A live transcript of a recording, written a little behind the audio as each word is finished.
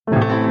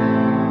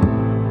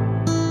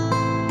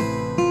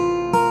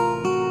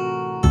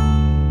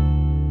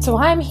So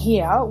I'm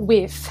here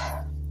with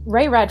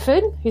Ray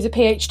Radford, who's a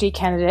PhD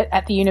candidate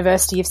at the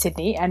University of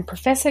Sydney, and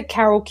Professor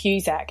Carole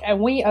Cusack, and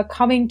we are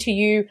coming to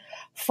you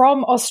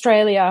from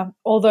Australia,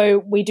 although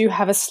we do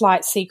have a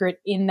slight secret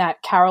in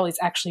that Carole is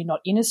actually not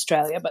in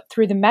Australia, but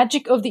through the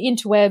magic of the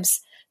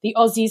interwebs, the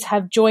Aussies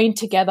have joined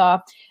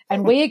together,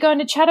 and we are going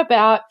to chat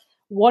about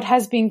what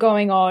has been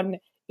going on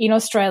in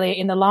Australia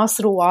in the last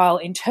little while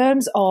in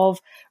terms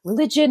of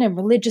religion and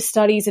religious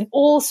studies and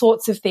all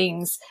sorts of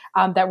things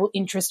that will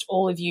interest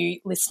all of you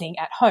listening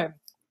at home.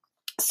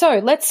 So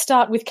let's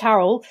start with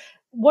Carole.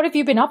 What have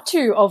you been up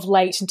to of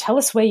late, and tell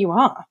us where you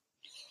are?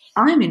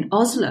 I'm in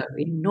Oslo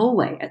in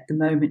Norway at the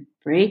moment,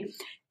 Breann,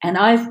 and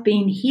I've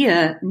been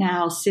here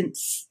now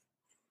since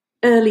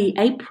early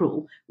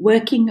April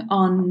working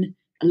on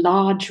a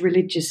large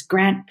religious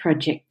grant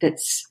project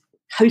that's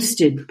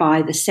hosted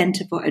by the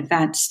Centre for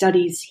Advanced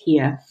Studies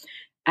here,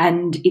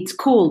 and it's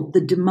called The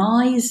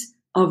Demise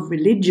of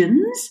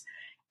Religions,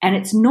 and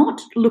it's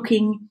not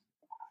looking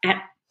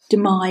at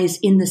demise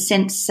in the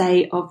sense,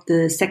 say, of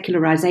the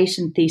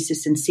secularization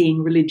thesis and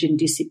seeing religion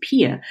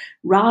disappear.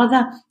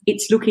 Rather,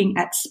 it's looking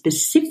at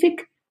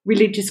specific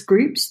religious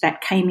groups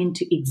that came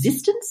into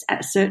existence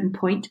at a certain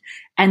point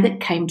and that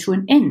came to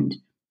an end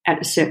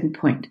at a certain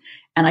point.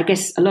 And I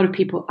guess a lot of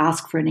people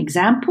ask for an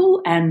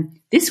example, and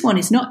this one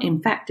is not,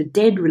 in fact, a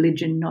dead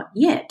religion, not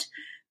yet.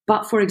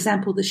 But, for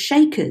example, the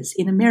Shakers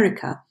in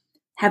America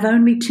have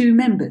only 2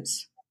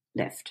 members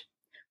left,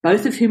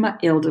 both of whom are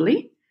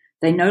elderly.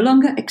 They no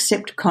longer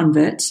accept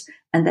converts,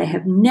 and they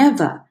have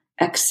never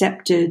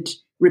accepted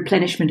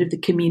replenishment of the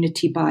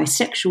community by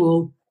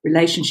sexual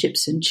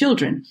relationships and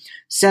children.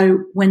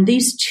 So when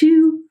these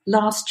 2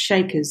 last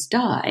Shakers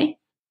die,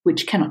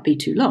 which cannot be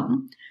too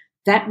long,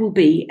 that will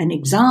be an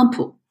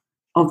example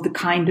of the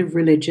kind of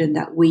religion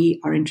that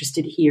we are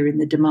interested here in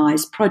the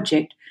Demise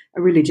Project,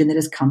 a religion that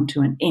has come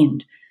to an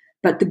end.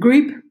 But the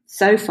group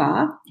so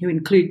far, who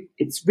include,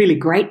 it's really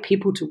great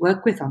people to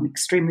work with. I'm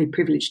extremely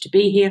privileged to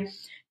be here.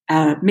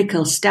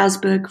 Mikkel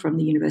Stausberg from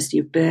the University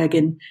of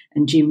Bergen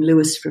and Jim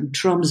Lewis from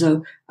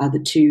Tromsø are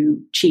the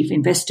 2 chief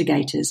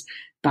investigators.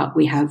 But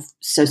we have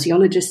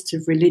sociologists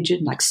of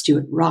religion like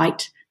Stuart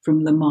Wright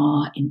from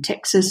Lamar in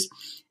Texas,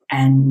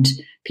 and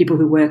people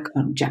who work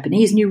on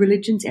Japanese new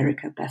religions,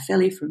 Erica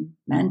Baffelli from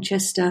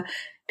Manchester,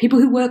 people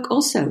who work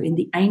also in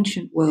the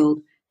ancient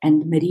world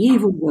and the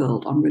medieval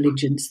world on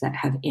religions that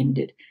have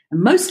ended.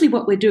 And mostly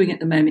what we're doing at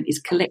the moment is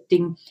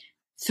collecting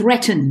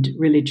threatened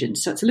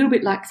religions. So it's a little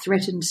bit like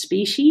threatened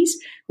species.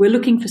 We're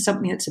looking for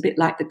something that's a bit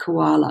like the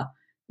koala.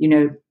 You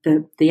know,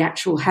 the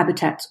actual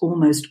habitat's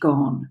almost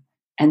gone,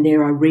 and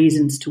there are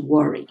reasons to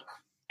worry.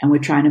 And we're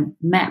trying to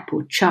map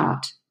or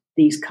chart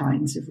these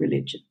kinds of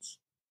religions.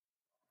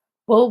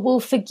 Well, we'll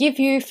forgive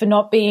you for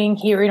not being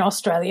here in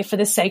Australia for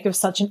the sake of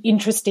such an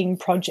interesting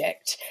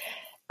project.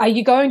 Are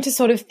you going to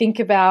sort of think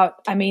about,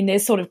 I mean,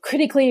 there's sort of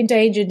critically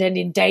endangered and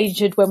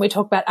endangered when we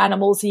talk about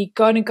animals. Are you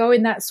going to go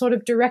in that sort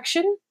of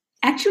direction?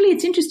 Actually,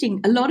 it's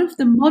interesting. A lot of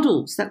the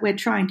models that we're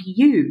trying to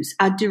use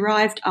are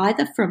derived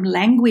either from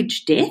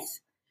language death,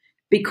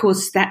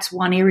 because that's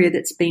one area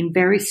that's been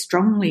very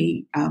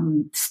strongly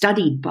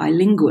studied by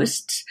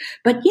linguists.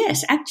 But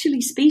yes,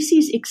 actually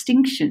species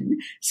extinction,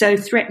 so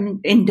threatened,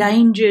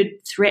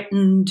 endangered,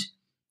 threatened,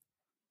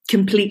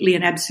 completely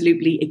and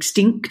absolutely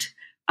extinct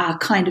are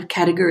kind of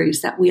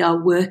categories that we are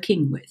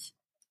working with.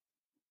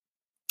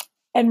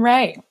 And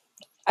Ray,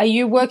 are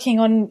you working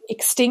on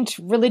extinct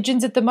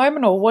religions at the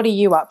moment, or what are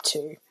you up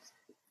to?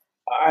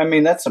 I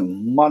mean, that's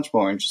much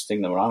more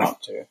interesting than what I'm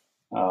up to.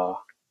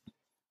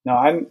 No,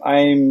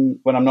 I'm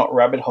when I'm not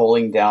rabbit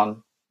holing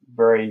down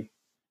very,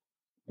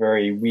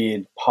 very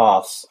weird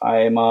paths,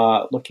 I'm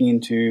looking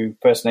into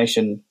First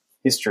Nation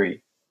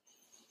history,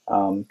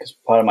 because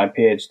part of my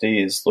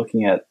PhD is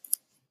looking at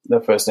the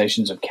First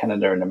Nations of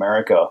Canada and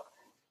America,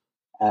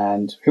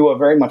 and who are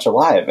very much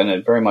alive and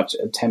are very much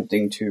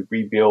attempting to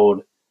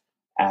rebuild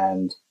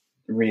and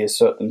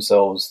reassert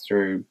themselves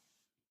through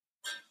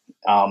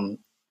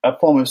a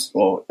form of,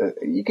 well,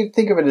 you could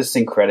think of it as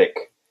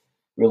syncretic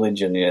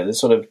religion. You know, they're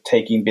sort of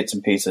taking bits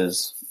and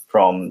pieces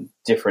from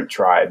different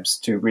tribes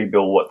to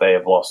rebuild what they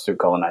have lost through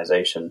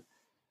colonization.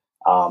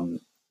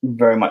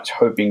 Very much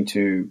hoping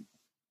to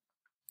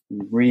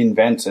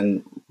reinvent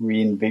and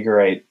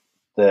reinvigorate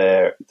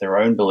their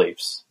own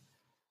beliefs.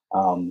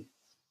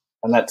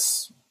 And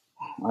that's,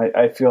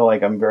 I feel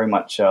like I'm very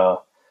much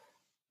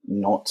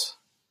not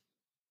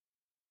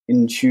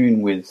in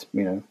tune with,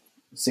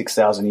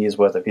 6,000 years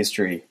worth of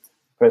history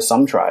for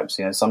some tribes.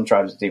 Some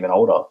tribes it's even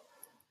older.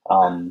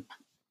 So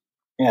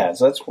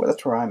that's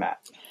where I'm at.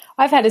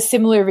 I've had a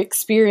similar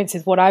experience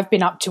with what I've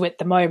been up to at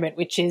the moment,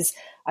 which is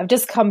I've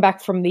just come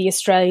back from the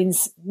Australian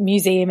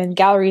Museum and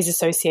Galleries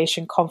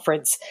Association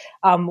conference,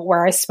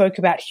 where I spoke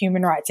about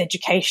human rights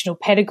educational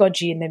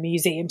pedagogy in the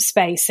museum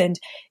space. And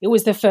it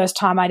was the first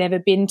time I'd ever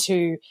been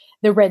to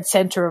the Red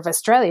Centre of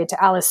Australia,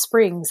 to Alice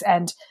Springs.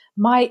 And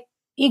my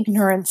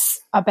ignorance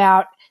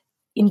about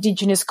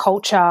Indigenous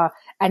culture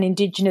and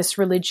Indigenous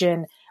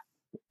religion,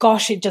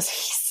 gosh, it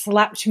just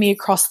slapped me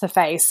across the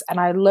face, and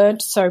I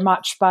learned so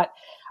much. But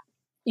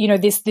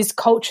this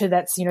culture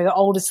that's,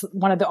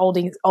 one of the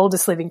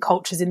oldest living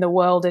cultures in the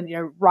world, and,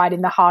 right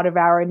in the heart of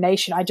our own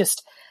nation.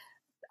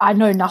 I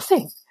know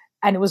nothing.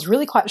 And it was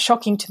really quite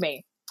shocking to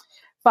me.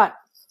 But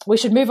we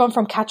should move on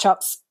from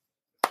catch-ups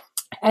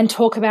and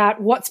talk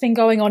about what's been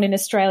going on in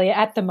Australia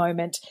at the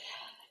moment.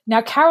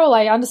 Now, Carole,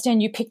 I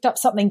understand you picked up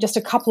something just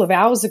a couple of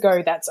hours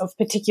ago that's of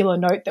particular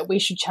note that we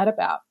should chat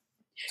about.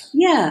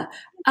 Yeah,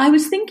 I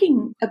was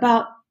thinking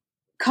about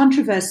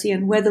controversy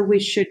and whether we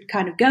should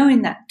kind of go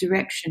in that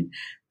direction,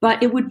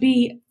 but it would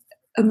be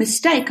a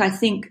mistake, I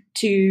think,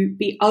 to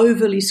be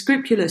overly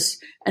scrupulous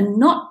and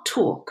not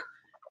talk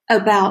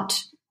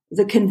about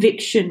the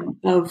conviction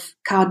of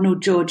Cardinal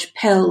George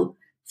Pell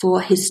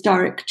for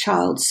historic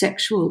child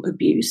sexual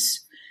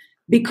abuse,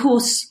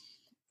 because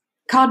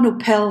Cardinal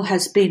Pell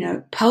has been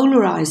a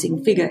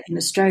polarising figure in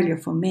Australia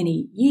for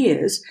many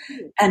years.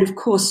 And of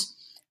course,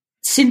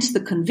 since the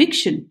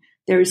conviction,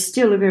 there is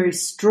still a very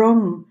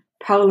strong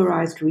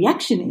polarised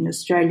reaction in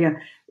Australia,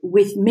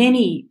 with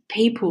many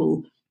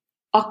people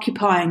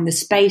occupying the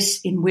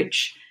space in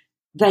which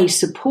they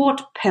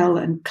support Pell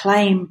and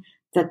claim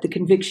that the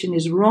conviction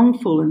is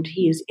wrongful and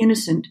he is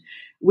innocent,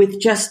 with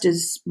just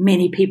as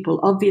many people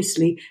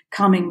obviously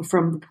coming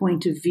from the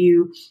point of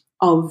view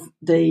of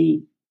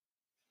the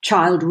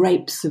child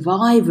rape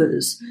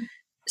survivors,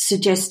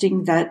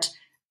 suggesting that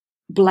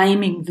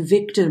blaming the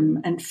victim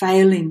and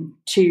failing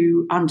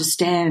to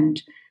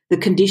understand the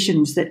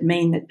conditions that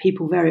mean that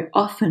people very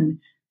often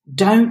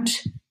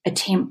don't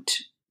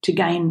attempt to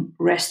gain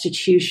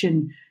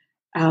restitution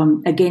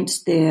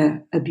against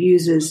their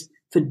abusers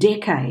for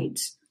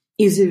decades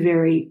is a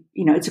very,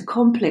 it's a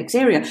complex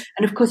area.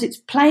 And of course, it's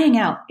playing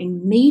out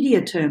in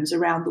media terms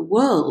around the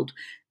world,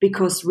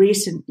 because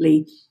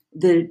recently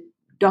the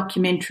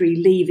documentary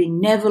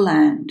Leaving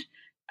Neverland,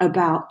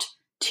 about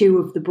two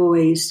of the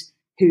boys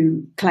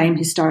who claim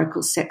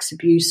historical sex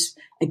abuse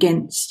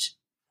against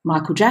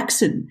Michael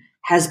Jackson,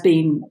 has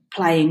been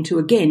playing to,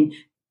 again,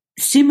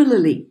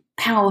 similarly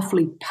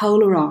powerfully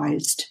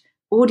polarised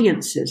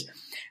audiences.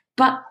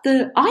 But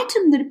the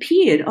item that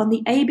appeared on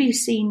the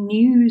ABC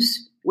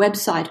News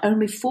website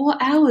only 4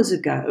 hours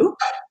ago,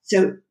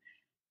 so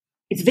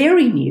it's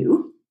very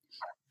new,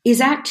 is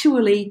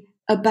actually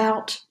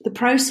about the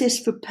process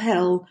for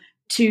Pell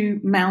to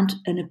mount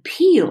an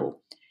appeal.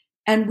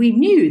 And we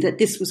knew that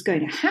this was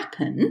going to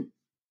happen.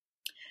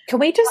 Can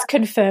we just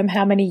confirm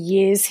how many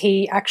years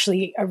he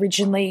actually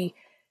originally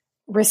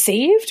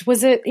received?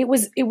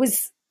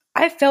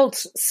 I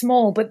felt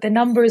small, but the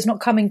number is not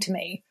coming to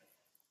me.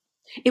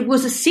 It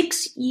was a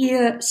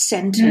 6-year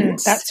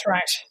sentence. That's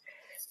right.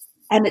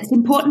 And it's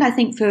important, I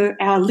think, for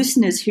our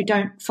listeners who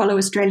don't follow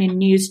Australian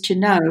news to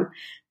know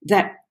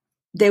that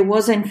there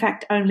was, in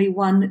fact, only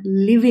one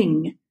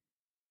living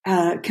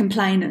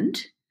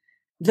complainant,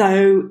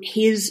 though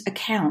his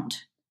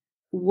account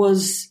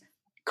was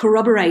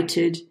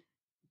corroborated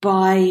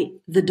by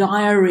the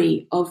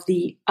diary of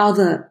the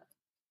other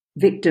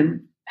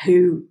victim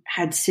who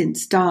had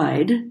since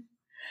died.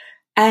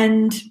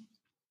 And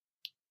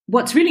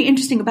what's really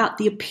interesting about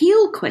the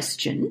appeal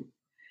question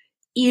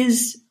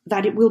is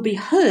that it will be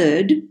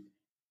heard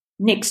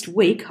next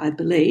week, I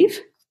believe,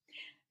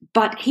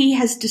 but he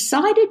has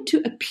decided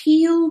to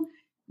appeal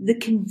the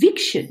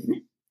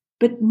conviction,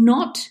 but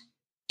not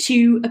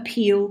to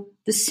appeal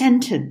the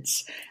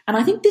sentence. And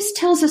I think this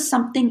tells us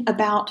something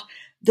about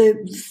the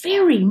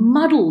very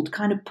muddled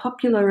kind of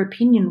popular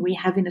opinion we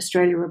have in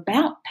Australia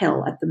about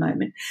Pell at the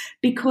moment,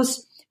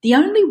 because the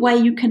only way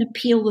you can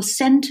appeal the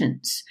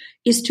sentence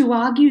is to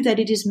argue that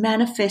it is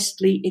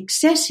manifestly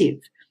excessive.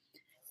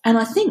 And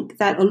I think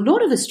that a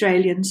lot of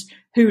Australians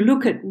who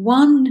look at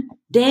one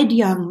dead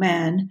young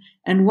man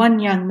and one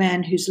young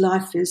man whose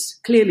life is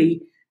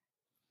clearly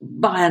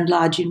by and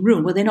large in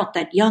ruin, well, they're not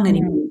that young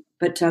anymore,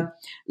 but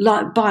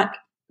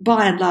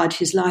by and large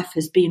his life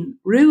has been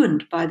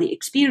ruined by the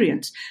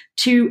experience,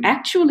 to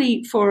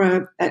actually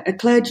for a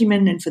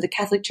clergyman and for the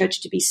Catholic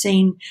Church to be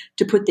seen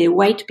to put their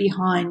weight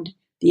behind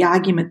the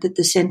argument that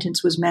the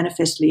sentence was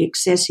manifestly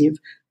excessive,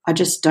 I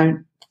just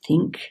don't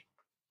think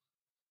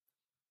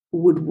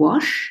would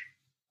wash.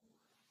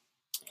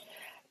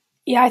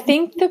 Yeah, I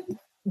think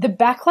the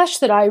backlash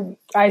that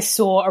I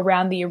saw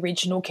around the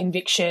original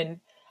conviction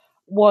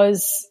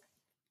was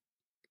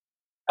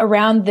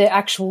around the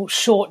actual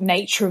short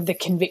nature of the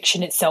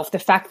conviction itself, the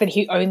fact that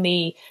he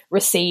only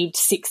received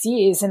 6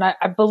 years. And I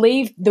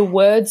believe the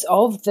words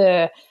of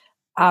the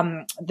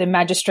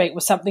magistrate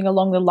was something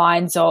along the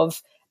lines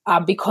of,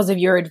 because of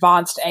your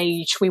advanced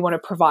age, we want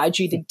to provide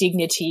you the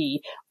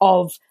dignity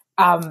of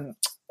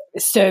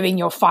serving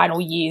your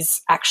final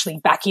years actually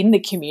back in the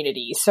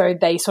community. So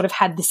they sort of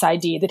had this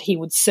idea that he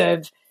would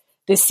serve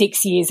the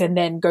 6 years and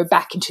then go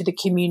back into the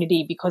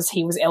community because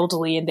he was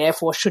elderly and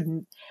therefore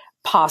shouldn't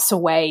pass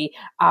away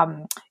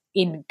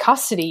in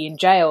custody in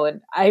jail.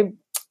 And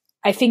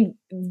I think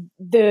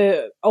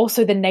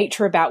also the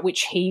nature about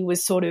which he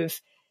was sort of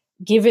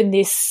given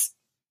this,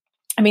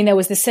 I mean, there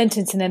was the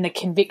sentence and then the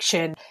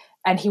conviction,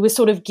 and he was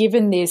sort of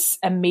given this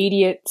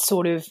immediate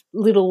sort of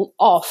little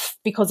off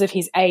because of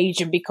his age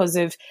and because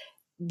of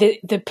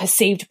the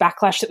perceived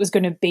backlash that was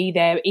going to be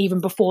there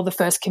even before the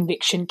first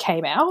conviction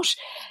came out.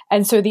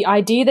 And so the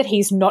idea that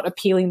he's not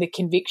appealing the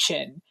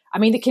conviction, I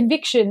mean, the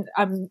conviction,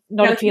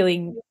 not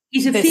appealing.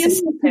 He's appealing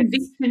the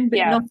conviction, but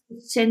not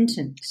the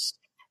sentence.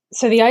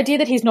 So the idea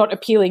that he's not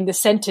appealing the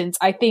sentence,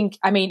 I think,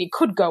 I mean, it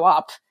could go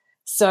up.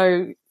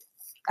 So,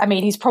 I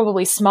mean, he's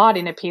probably smart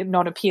in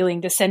not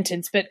appealing the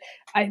sentence, but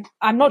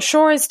I'm not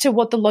sure as to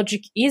what the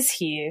logic is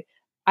here.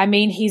 I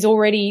mean, he's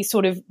already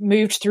sort of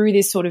moved through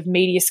this sort of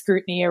media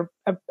scrutiny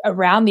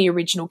around the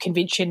original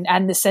conviction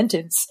and the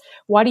sentence.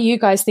 Why do you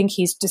guys think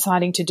he's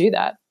deciding to do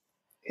that?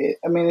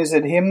 I mean, is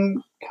it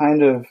him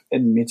kind of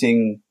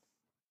admitting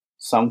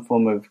some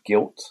form of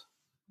guilt?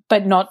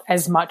 But not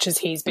as much as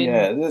he's been.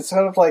 Yeah, it's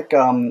sort of like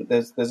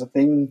there's a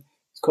thing,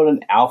 it's called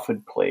an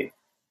Alford plea,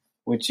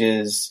 which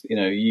is, you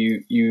know,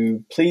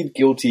 you plead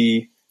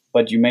guilty,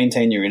 but you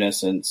maintain your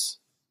innocence.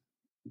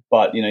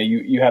 But, you know,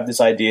 you have this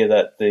idea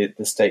that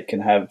the state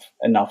can have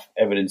enough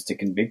evidence to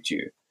convict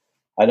you.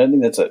 I don't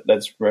think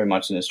that's very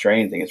much an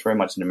Australian thing. It's very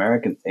much an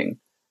American thing.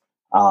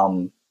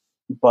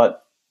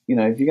 But, you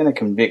know, if you're going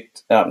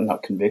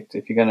to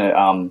if you're going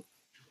to,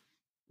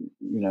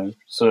 you know,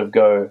 sort of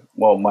go,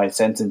 well, my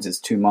sentence is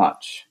too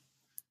much,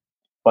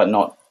 but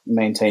not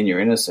maintain your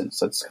innocence.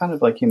 That's kind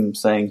of like him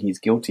saying he's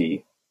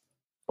guilty,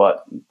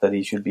 but that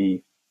he should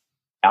be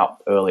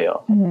out earlier.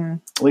 Mm-hmm.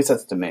 At least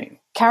that's to me.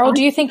 Carole,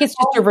 do you think it's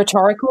just a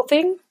rhetorical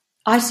thing?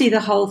 I see the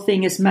whole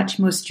thing as much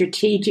more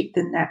strategic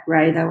than that,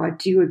 Ray, though I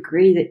do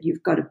agree that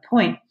you've got a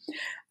point.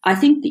 I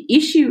think the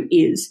issue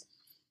is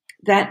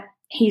that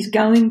he's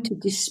going to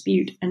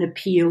dispute and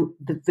appeal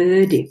the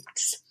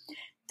verdicts.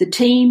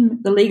 The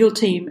legal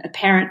team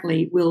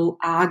apparently will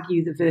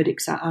argue the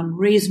verdicts are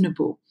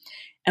unreasonable.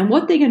 And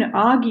what they're going to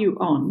argue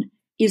on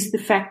is the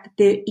fact that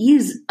there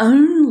is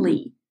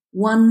only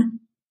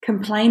one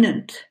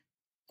complainant.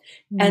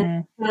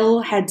 And Pell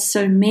had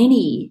so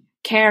many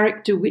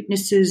character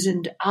witnesses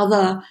and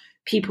other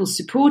people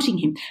supporting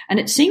him. And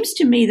it seems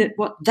to me that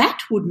what that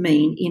would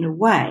mean, in a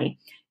way,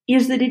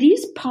 is that it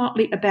is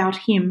partly about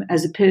him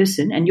as a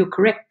person. And you're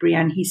correct,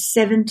 Breann, he's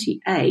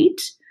 78.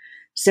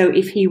 So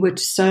if he were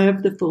to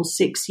serve the full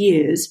 6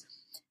 years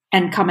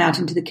and come out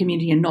into the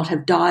community and not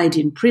have died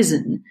in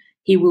prison,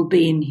 he will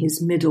be in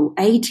his middle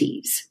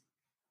 80s.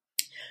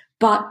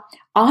 But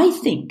I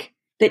think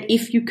that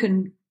if you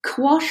can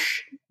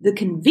quash the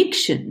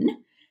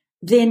conviction,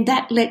 then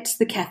that lets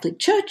the Catholic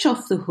Church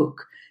off the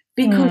hook.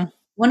 Because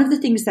one of the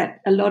things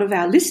that a lot of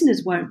our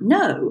listeners won't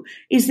know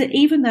is that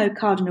even though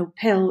Cardinal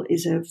Pell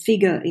is a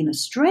figure in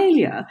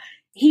Australia,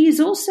 he is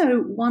also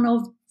one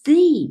of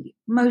the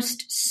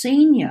most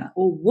senior,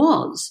 or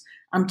was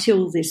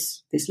until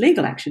this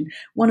legal action,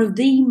 one of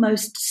the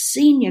most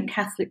senior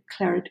Catholic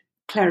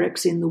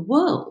clerics in the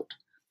world.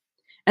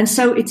 And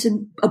so it's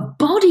a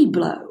body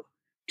blow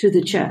to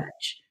the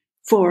Church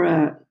for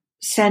a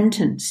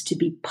sentence to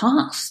be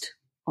passed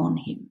on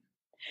him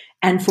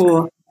and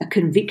for a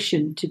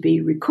conviction to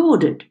be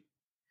recorded.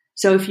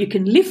 So if you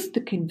can lift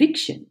the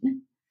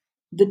conviction,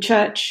 the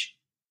Church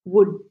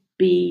would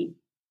be,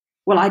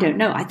 well, I don't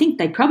know. I think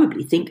they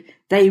probably think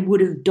they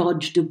would have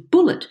dodged a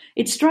bullet.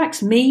 It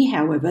strikes me,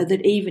 however,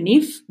 that even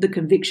if the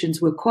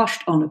convictions were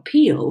quashed on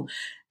appeal,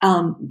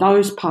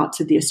 those parts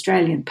of the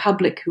Australian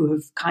public who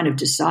have kind of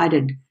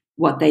decided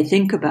what they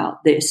think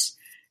about this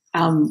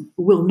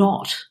will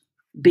not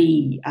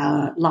be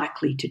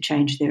likely to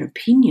change their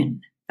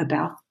opinion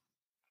about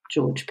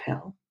George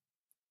Pell.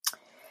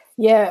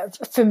 Yeah,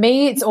 for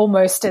me, it's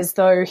almost as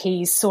though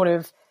he's sort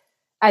of,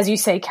 as you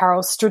say,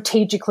 Carole,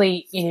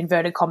 strategically, in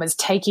inverted commas,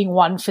 taking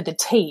one for the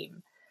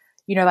team.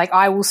 You know, like,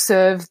 I will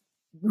serve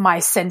my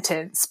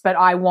sentence, but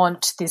I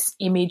want this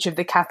image of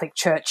the Catholic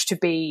Church to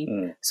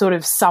be sort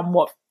of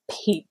somewhat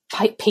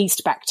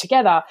pieced back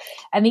together.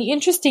 And the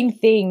interesting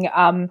thing,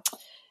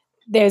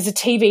 there's a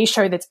TV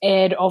show that's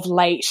aired of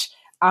late,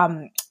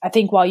 I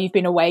think while you've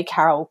been away,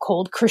 Carole,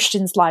 called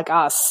Christians Like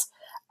Us.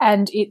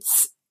 And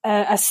it's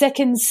a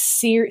second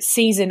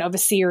season of a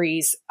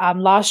series.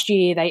 Last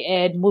year they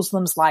aired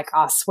Muslims Like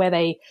Us, where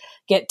they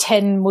get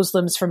 10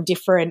 Muslims from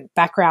different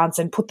backgrounds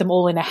and put them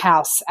all in a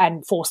house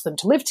and force them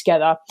to live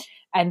together.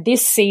 And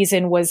this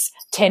season was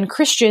 10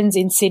 Christians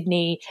in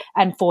Sydney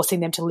and forcing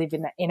them to live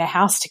in a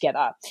house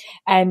together.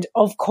 And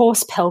of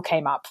course Pell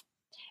came up,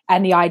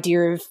 and the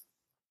idea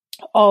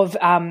of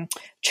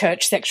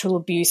church sexual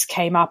abuse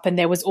came up, and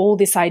there was all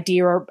this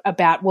idea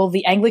about, well,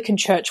 the Anglican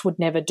Church would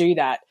never do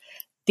that.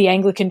 The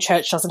Anglican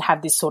Church doesn't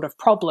have this sort of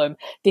problem.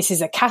 This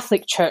is a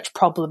Catholic Church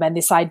problem, and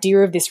this idea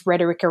of this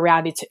rhetoric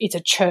around it's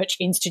a church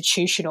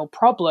institutional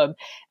problem.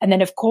 And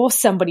then, of course,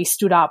 somebody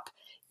stood up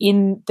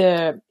in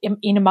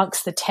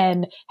amongst the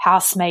 10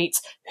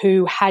 housemates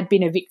who had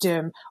been a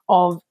victim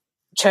of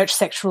church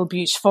sexual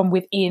abuse from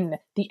within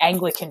the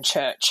Anglican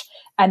Church.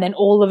 And then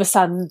all of a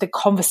sudden the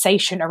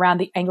conversation around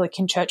the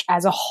Anglican Church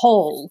as a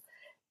whole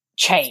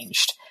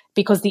changed,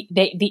 because the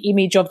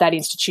image of that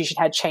institution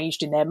had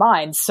changed in their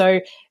minds. So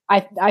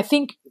I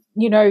think,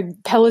 you know,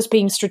 Pell is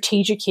being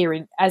strategic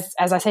here, as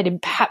I said, in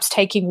perhaps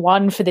taking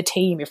one for the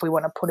team, if we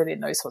want to put it in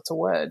those sorts of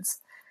words.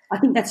 I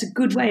think that's a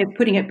good way of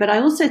putting it. But I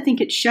also think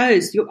it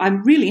shows,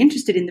 I'm really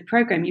interested in the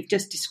program you've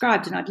just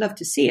described, and I'd love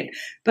to see it.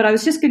 But I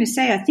was just going to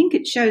say, I think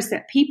it shows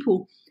that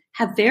people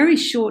have very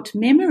short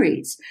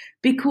memories,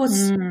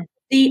 because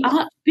the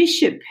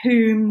Archbishop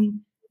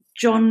whom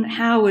John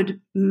Howard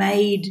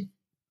made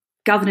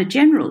Governor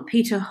General,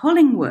 Peter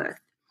Hollingworth,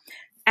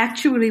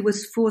 actually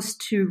was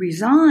forced to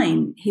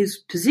resign his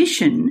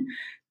position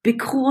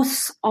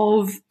because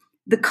of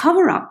the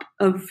cover-up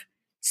of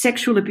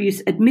sexual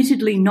abuse,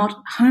 admittedly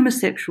not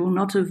homosexual,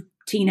 not of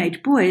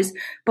teenage boys,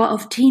 but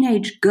of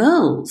teenage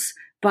girls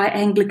by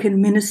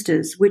Anglican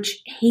ministers,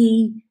 which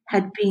he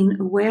had been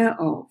aware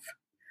of.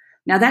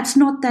 Now, that's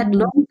not that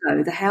long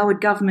ago. The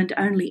Howard government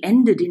only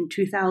ended in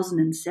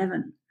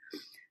 2007.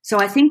 So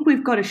I think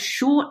we've got a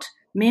short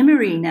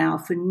memory now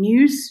for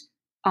news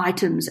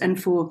items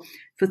and for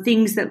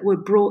things that were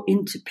brought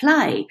into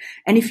play.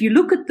 And if you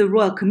look at the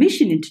Royal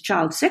Commission into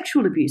Child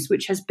Sexual Abuse,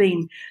 which has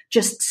been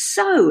just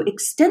so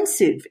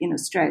extensive in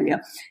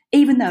Australia,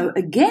 even though,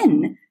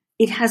 again,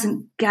 it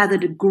hasn't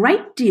gathered a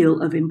great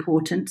deal of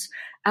importance,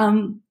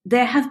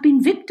 there have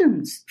been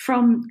victims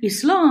from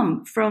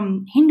Islam,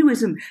 from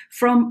Hinduism,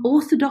 from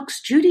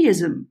Orthodox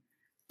Judaism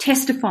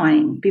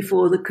testifying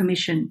before the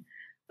Commission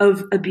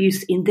of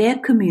abuse in their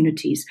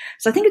communities.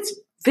 So I think it's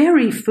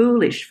very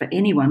foolish for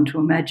anyone to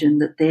imagine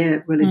that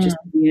their religious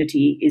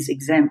community is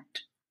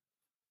exempt.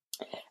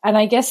 And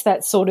I guess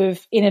that sort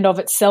of in and of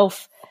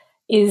itself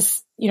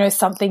is,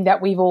 something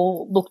that we've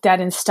all looked at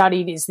and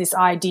studied, is this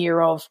idea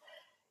of,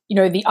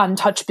 the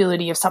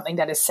untouchability of something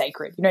that is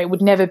sacred. It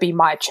would never be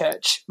my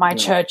church. My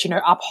church,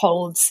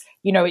 upholds,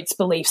 its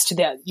beliefs to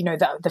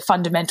the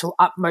fundamental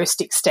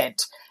utmost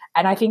extent.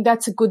 And I think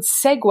that's a good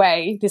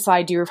segue, this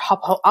idea of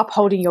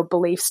upholding your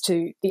beliefs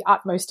to the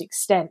utmost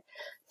extent,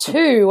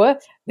 to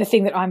the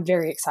thing that I'm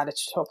very excited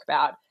to talk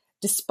about,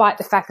 despite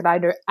the fact that I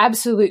know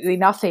absolutely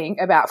nothing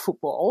about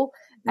football.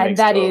 And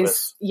that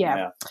is,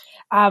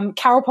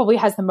 Carole probably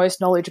has the most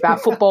knowledge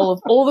about football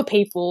of all the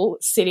people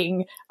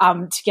sitting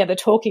together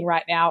talking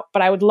right now.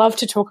 But I would love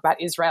to talk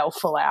about Israel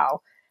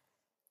Folau.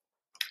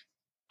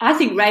 I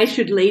think Ray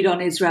should lead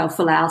on Israel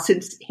Folau,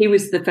 since he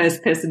was the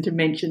first person to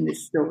mention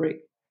this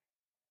story.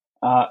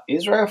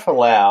 Israel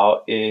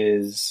Folau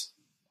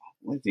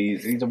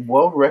he's a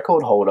world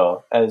record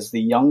holder as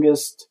the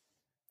youngest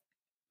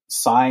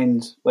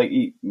signed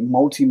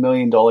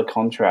multi-million-dollar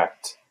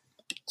contract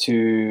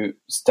to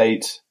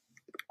state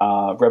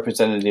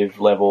representative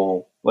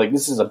level.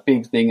 This is a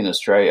big thing in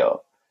Australia.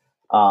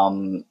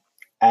 And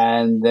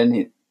then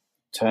it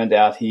turned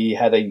out he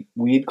had a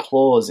weird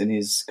clause in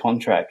his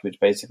contract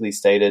which basically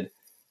stated,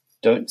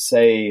 don't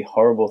say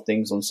horrible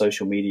things on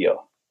social media,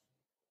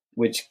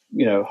 which,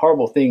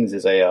 horrible things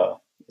is a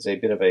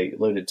bit of a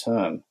loaded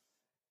term.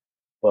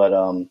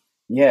 But,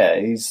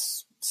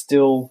 he's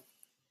still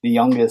the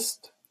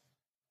youngest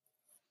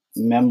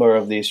member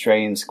of the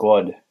Australian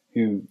squad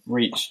who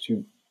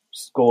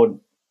scored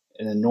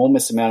an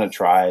enormous amount of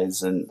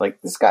tries. And,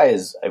 this guy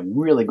is a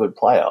really good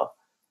player.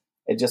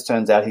 It just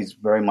turns out he's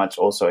very much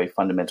also a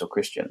fundamental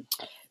Christian.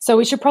 So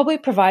we should probably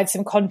provide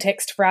some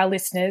context for our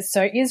listeners.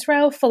 So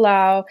Israel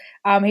Folau,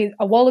 he's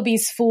a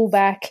Wallabies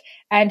fullback,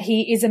 and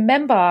he is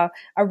a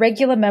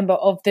regular member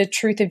of the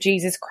Truth of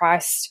Jesus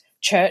Christ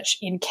Church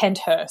in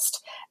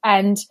Kenthurst.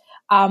 And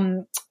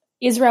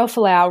Israel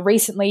Folau,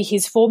 recently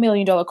his $4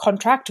 million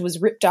contract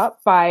was ripped up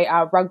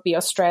by Rugby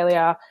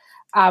Australia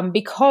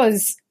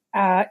because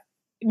Mr.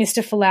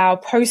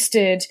 Folau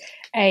posted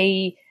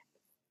a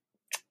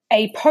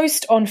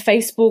post on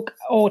Facebook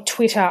or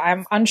Twitter.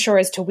 I'm unsure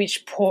as to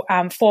which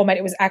format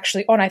it was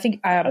actually on. I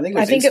think it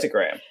was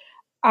Instagram.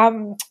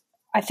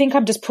 I think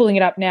I'm just pulling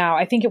it up now.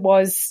 I think it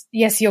was,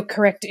 yes, you're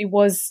correct. It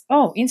was,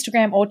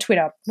 Instagram or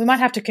Twitter. We might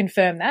have to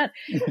confirm that.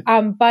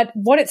 But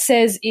what it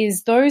says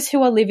is, those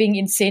who are living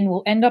in sin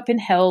will end up in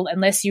hell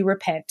unless you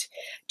repent.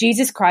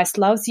 Jesus Christ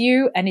loves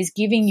you and is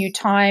giving you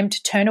time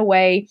to turn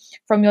away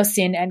from your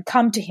sin and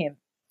come to him.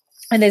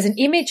 And there's an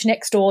image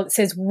next door that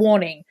says,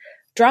 warning,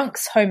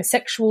 drunks,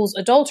 homosexuals,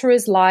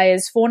 adulterers,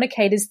 liars,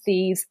 fornicators,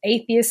 thieves,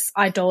 atheists,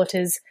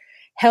 idolaters,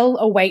 hell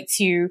awaits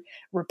you,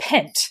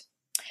 repent.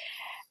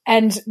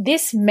 And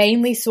this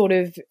mainly sort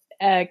of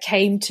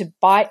came to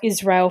bite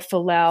Israel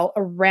Folau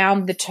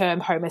around the term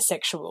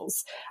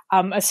homosexuals.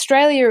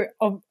 Australia,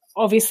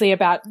 obviously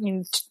about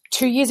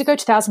 2 years ago,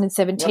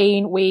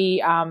 2017,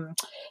 we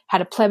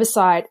had a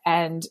plebiscite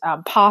and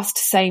passed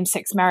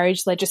same-sex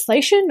marriage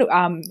legislation,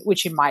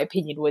 which in my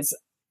opinion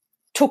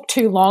took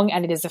too long,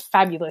 and it is a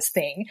fabulous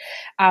thing.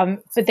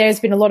 But there's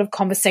been a lot of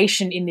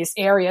conversation in this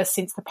area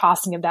since the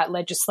passing of that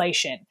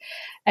legislation.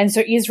 And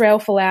so Israel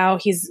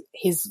Folau,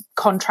 his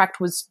contract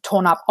was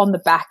torn up on the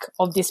back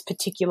of this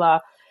particular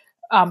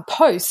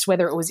post,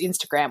 whether it was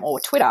Instagram or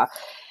Twitter.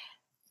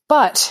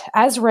 But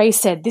as Ray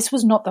said, this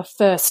was not the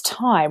first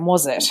time,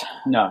 was it?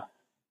 No.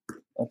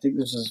 I think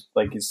this is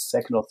his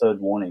second or third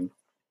warning.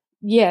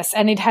 Yes,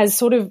 and it has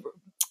sort of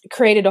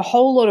created a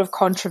whole lot of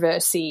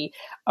controversy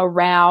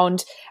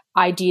around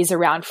ideas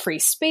around free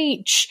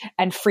speech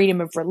and freedom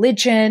of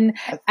religion.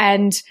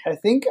 I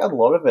think a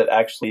lot of it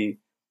actually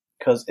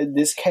because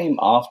this came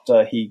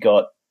after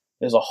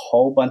there's a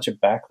whole bunch of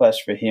backlash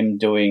for him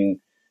doing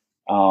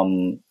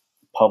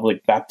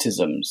public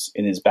baptisms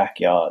in his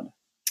backyard.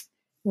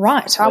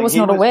 Right, I was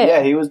not aware.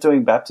 Yeah, he was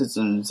doing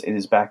baptisms in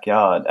his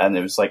backyard, and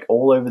it was like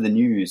all over the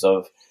news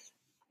of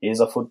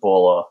here's a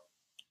footballer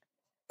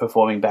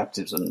performing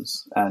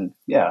baptisms, and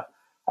yeah.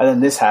 And then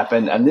this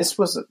happened, and this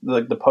was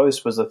the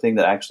post was the thing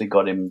that actually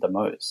got him the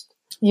most.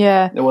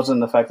 Yeah. It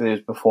wasn't the fact that he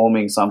was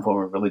performing some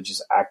form of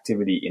religious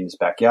activity in his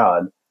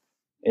backyard.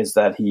 Is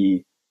that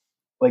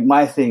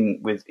my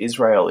thing with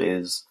Israel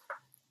is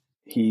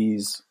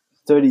he's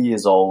 30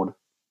 years old.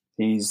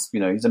 He's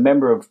a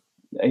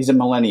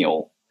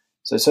millennial.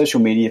 So social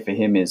media for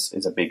him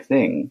is a big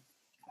thing.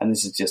 And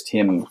this is just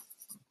him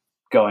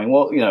going,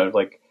 well,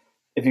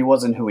 if he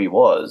wasn't who he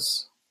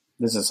was,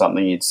 this is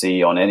something you'd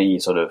see on any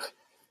sort of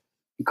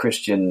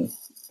Christian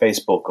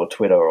Facebook or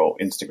Twitter or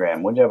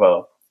Instagram,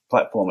 whichever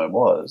platform it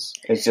was.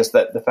 It's just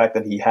that the fact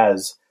that he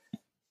has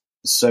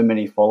so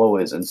many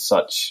followers and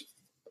such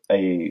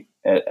a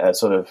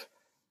sort of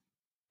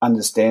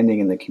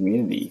understanding in the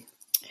community.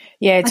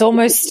 Yeah, it's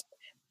almost...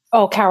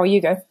 Oh, Carole,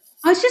 you go.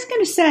 I was just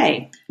going to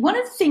say, one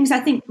of the things I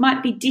think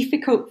might be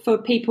difficult for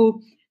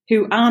people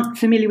who aren't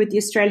familiar with the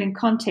Australian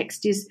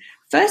context is,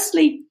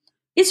 firstly,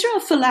 Israel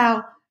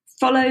Folau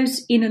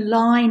follows in a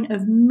line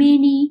of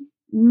many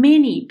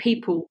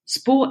people,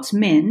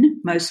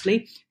 sportsmen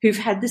mostly, who've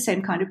had the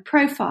same kind of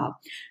profile.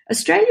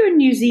 Australia and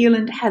New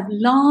Zealand have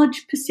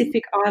large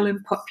Pacific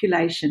Island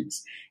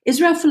populations.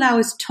 Israel Folau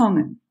is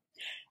Tongan.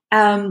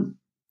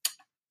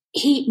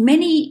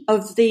 Many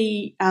of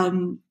the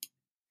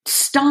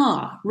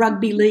star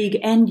rugby league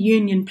and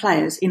union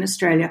players in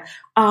Australia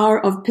are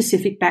of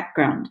Pacific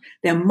background.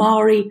 They're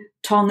Maori,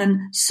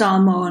 Tongan,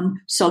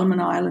 Samoan,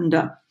 Solomon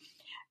Islander.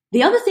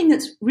 The other thing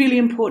that's really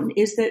important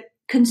is that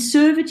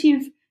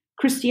conservative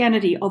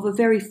Christianity of a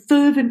very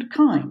fervent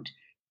kind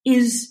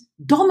is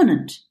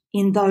dominant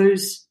in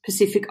those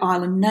Pacific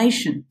Island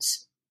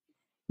nations,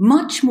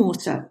 much more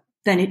so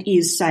than it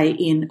is, say,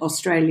 in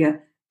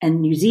Australia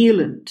and New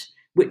Zealand,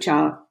 which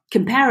are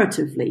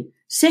comparatively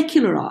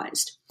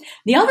secularized.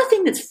 The other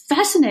thing that's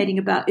fascinating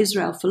about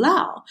Israel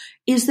Folau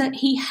is that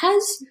he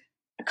has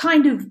a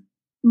kind of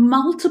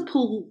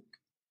multiple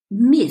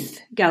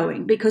myth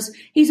going, because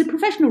he's a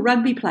professional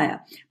rugby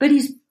player, but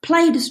he's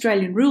played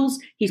Australian rules,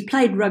 he's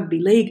played rugby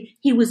league,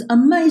 he was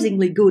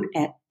amazingly good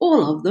at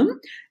all of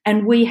them.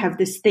 And we have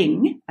this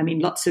thing,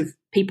 lots of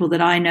people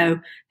that I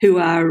know who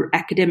are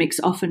academics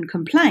often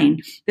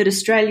complain that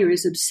Australia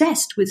is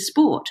obsessed with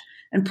sport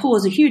and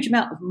pours a huge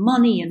amount of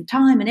money and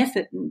time and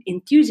effort and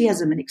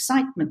enthusiasm and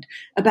excitement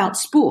about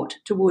sport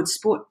towards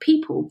sport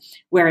people,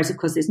 whereas, of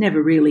course, there's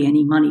never really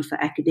any money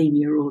for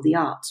academia or the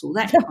arts or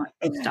that kind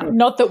of stuff.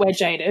 Not that we're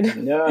jaded.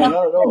 No,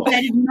 not at all.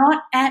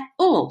 Not at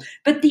all.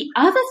 But the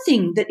other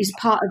thing that is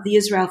part of the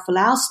Israel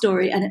Folau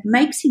story, and it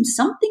makes him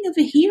something of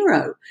a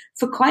hero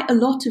for quite a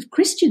lot of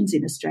Christians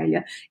in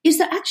Australia, is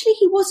that actually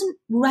he wasn't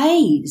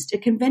raised a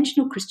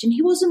conventional Christian.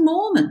 He was a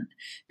Mormon,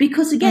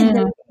 because, again,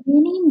 there are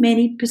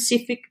many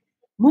Pacific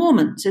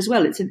Mormons as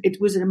well. It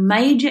was a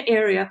major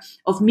area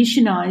of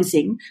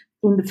missionizing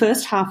in the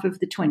first half of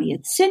the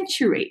 20th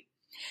century.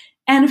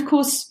 And, of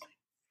course,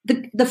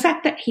 the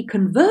fact that he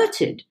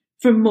converted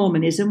from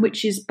Mormonism,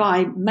 which is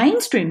by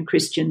mainstream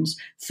Christians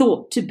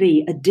thought to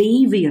be a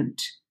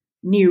deviant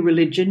new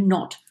religion,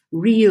 not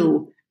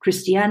real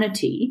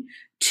Christianity,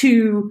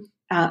 to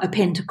a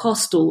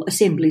Pentecostal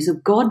Assemblies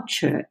of God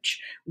church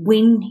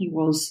when he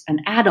was an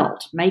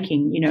adult,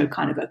 making,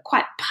 kind of a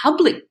quite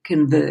public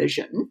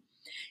conversion,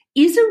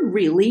 is a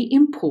really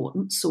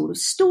important sort of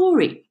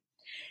story.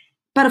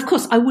 But, of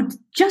course, I would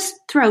just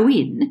throw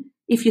in,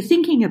 if you're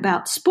thinking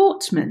about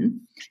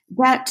sportsmen,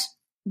 that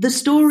the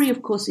story,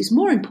 of course, is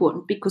more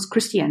important because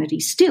Christianity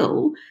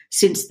still,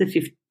 since the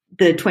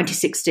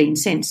 2016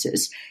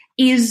 census,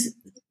 is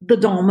the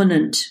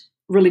dominant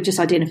religious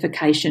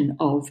identification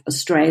of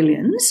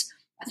Australians.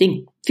 I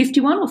think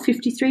 51 or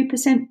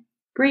 53%,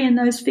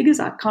 Breann, those figures.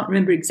 I can't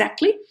remember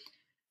exactly.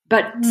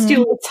 But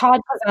still, it's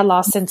hard because our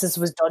last census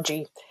was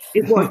dodgy.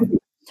 It was.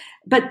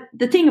 But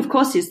the thing, of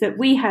course, is that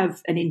we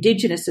have an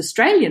Indigenous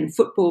Australian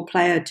football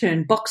player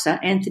turned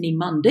boxer, Anthony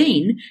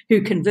Mundine,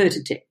 who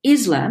converted to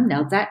Islam.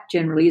 Now, that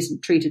generally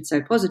isn't treated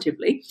so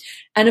positively.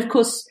 And, of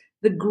course,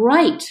 the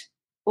great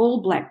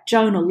all-black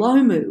Jonah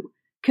Lomu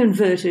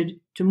converted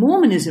to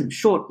Mormonism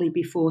shortly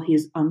before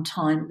his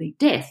untimely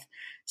death.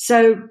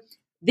 So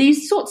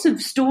these sorts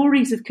of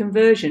stories of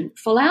conversion,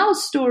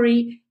 Folau's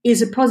story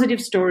is a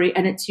positive story,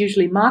 and it's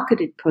usually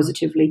marketed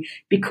positively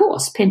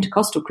because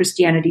Pentecostal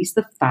Christianity is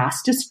the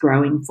fastest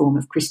growing form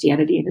of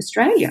Christianity in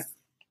Australia.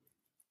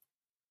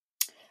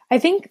 I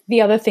think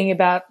the other thing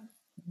about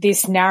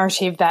this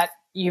narrative that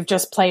you've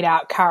just played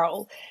out,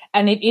 Carole,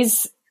 and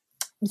it's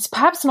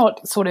perhaps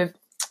not sort of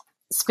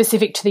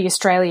specific to the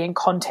Australian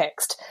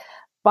context,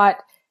 but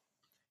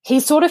he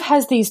sort of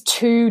has these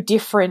two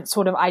different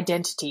sort of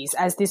identities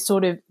as this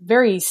sort of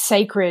very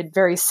sacred,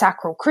 very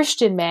sacral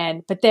Christian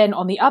man, but then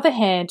on the other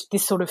hand,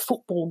 this sort of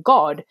football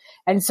god.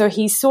 And so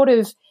he's sort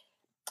of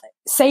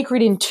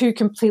sacred in two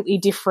completely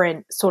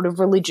different sort of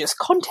religious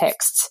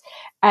contexts.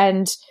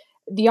 And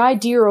the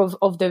idea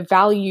of the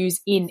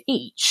values in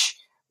each,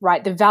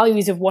 right, the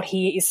values of what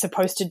he is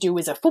supposed to do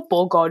as a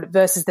football god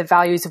versus the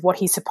values of what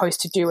he's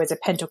supposed to do as a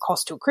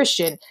Pentecostal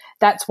Christian,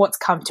 that's what's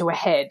come to a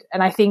head.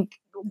 And I think,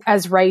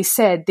 as Ray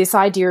said, this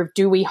idea of,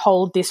 do we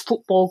hold this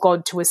football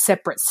god to a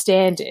separate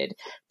standard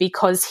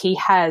because he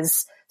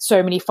has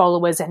so many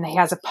followers and he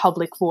has a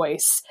public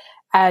voice,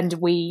 and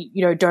we,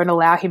 don't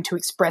allow him to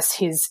express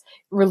his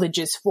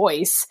religious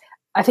voice?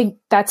 I think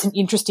that's an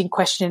interesting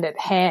question at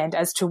hand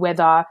as to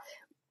whether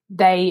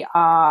they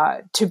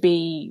are to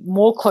be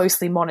more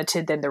closely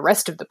monitored than the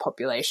rest of the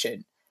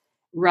population.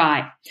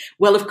 Right.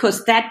 Well, of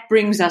course, that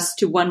brings us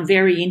to one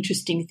very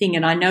interesting thing.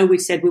 And I know we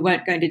said we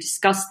weren't going to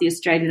discuss the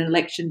Australian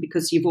election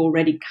because you've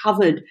already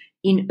covered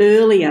in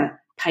earlier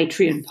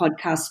Patreon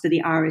podcasts for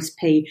the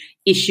RSP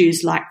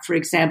issues like, for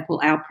example,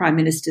 our Prime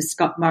Minister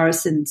Scott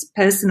Morrison's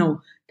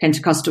personal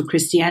Pentecostal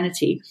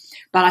Christianity.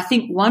 But I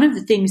think one of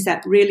the things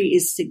that really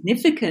is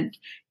significant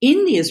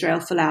in the Israel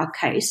Folau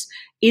case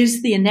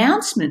is the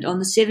announcement on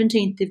the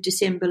 17th of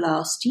December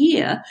last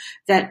year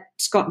that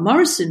Scott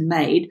Morrison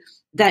made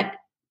that,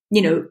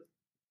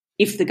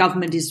 if the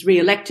government is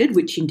re-elected,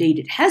 which indeed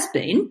it has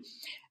been,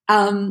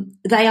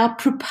 they are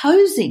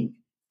proposing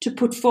to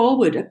put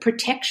forward a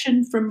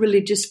protection from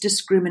religious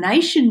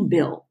discrimination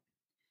bill,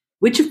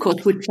 which of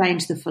course would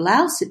change the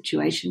Folau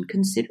situation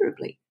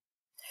considerably.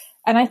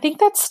 And I think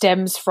that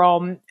stems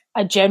from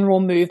a general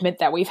movement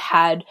that we've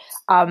had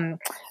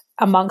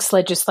amongst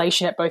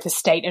legislation at both a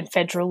state and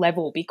federal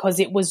level, because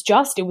it was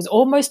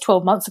almost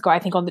 12 months ago, I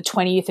think on the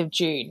 20th of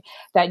June,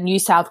 that New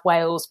South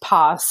Wales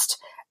passed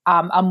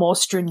a more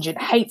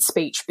stringent hate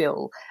speech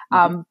bill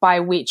by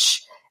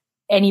which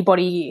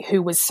anybody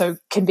who was so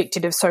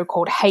convicted of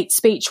so-called hate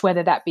speech,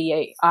 whether that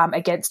be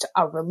against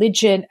a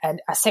religion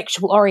and a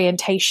sexual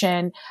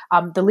orientation,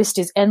 the list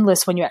is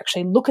endless when you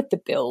actually look at the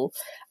bill,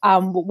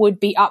 would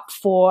be up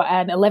for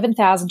an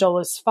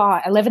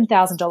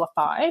 $11,000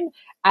 fine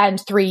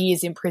and 3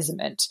 years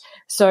imprisonment.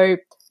 So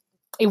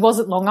it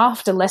wasn't long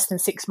after, less than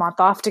 6 months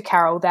after,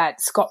 Carole, that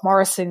Scott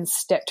Morrison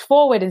stepped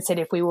forward and said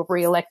if we were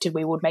re-elected,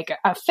 we would make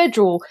a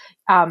federal,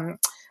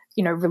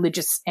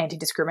 religious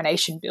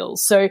anti-discrimination bill.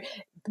 So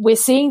we're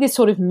seeing this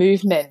sort of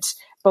movement.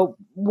 But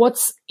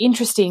what's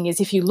interesting is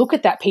if you look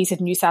at that piece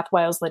of New South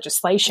Wales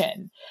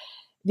legislation,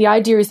 the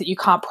idea is that you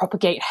can't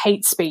propagate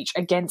hate speech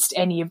against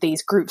any of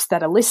these groups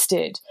that are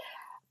listed.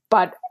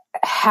 But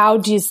how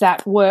does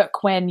that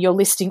work when you're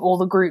listing all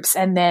the groups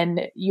and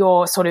then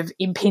you're sort of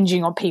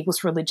impinging on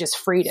people's religious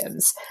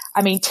freedoms?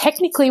 I mean,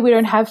 technically we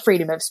don't have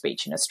freedom of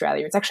speech in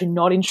Australia. It's actually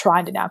not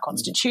enshrined in our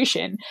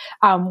constitution,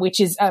 which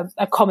is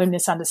a common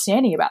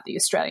misunderstanding about the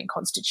Australian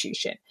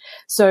constitution.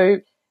 So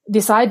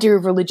this idea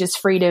of religious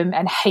freedom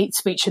and hate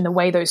speech and the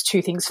way those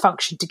two things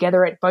function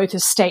together at both a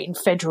state and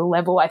federal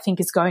level, I think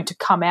is going to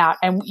come out.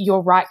 And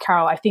you're right,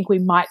 Carole, I think we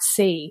might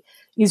see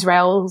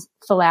Israel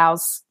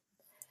Folau's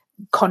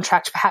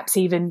contract perhaps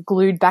even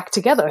glued back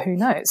together. Who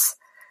knows?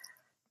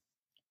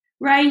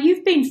 Ray,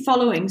 you've been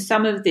following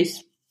some of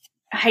this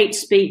hate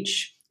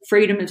speech,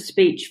 freedom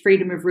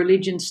of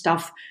religion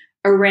stuff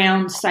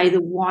around, say,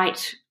 the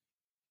white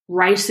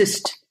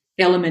racist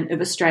element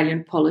of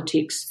Australian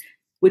politics,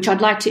 which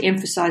I'd like to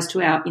emphasise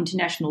to our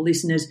international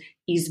listeners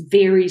is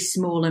very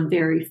small and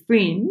very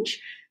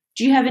fringe.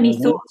 Do you have any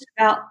thoughts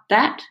about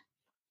that?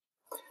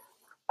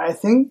 I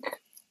think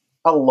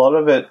a lot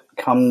of it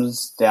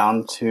comes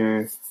down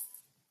to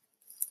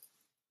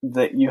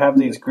that you have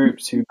these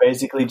groups who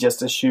basically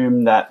just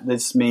assume that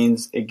this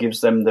means it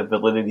gives them the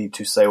validity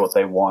to say what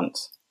they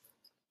want,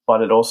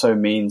 but it also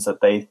means that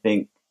they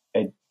think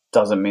it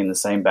doesn't mean the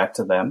same back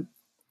to them.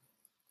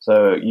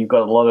 So you've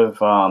got a lot of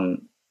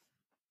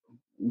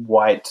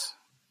white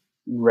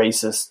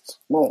racist,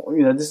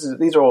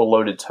 these are all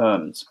loaded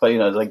terms, but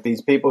like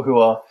these people who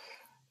are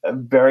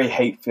very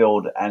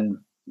hate-filled and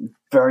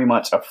very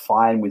much are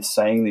fine with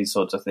saying these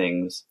sorts of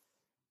things,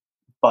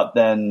 but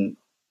then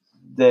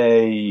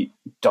they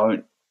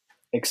don't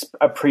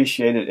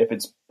appreciate it if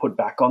it's put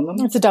back on them.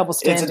 It's a double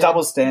standard. It's a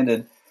double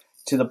standard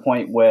to the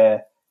point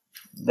where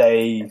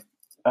they,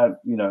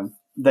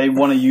 they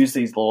want to use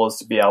these laws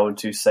to be able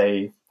to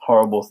say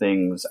horrible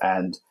things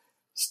and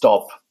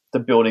stop the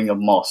building of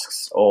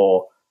mosques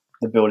or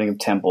the building of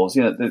temples.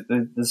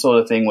 The sort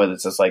of thing where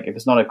it's just like if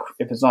it's not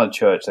a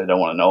church, they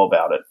don't want to know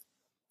about it.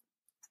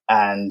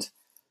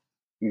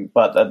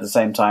 But at the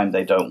same time,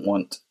 they don't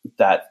want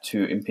that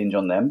to impinge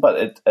on them.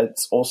 But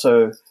it's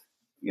also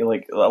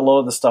like a lot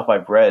of the stuff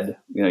I've read,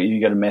 you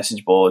go to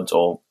message boards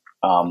or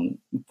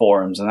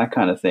forums and that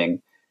kind of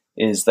thing,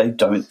 is they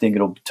don't think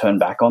it'll turn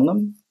back on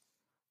them.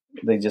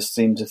 They just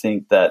seem to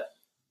think that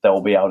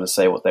they'll be able to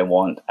say what they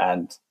want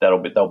and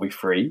they'll be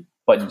free.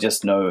 But you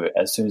just know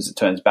as soon as it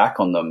turns back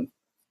on them,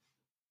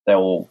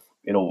 all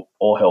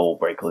hell will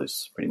break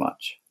loose pretty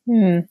much.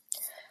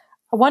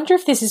 I wonder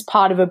if this is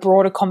part of a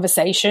broader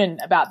conversation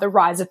about the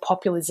rise of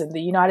populism.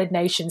 The United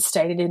Nations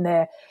stated in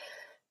their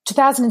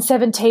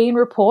 2017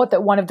 report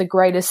that one of the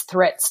greatest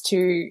threats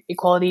to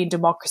equality and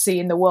democracy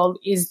in the world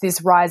is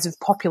this rise of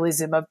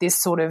populism, of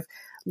this sort of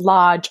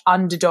large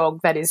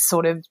underdog that is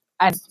sort of,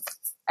 and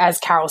as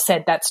Carole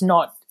said, that's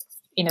not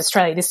in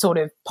Australia. This sort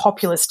of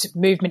populist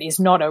movement is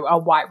not a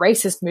white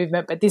racist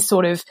movement, but this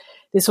sort of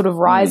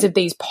rise of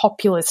these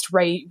populist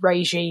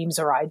regimes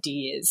or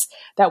ideas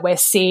that we're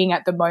seeing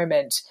at the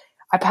moment.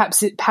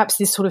 Perhaps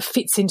this sort of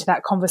fits into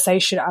that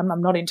conversation.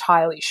 I'm not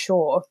entirely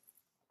sure.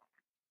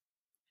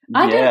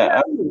 I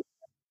don't know.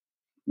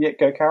 Yeah,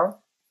 go, Carole.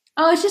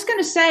 I was just going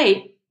to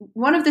say,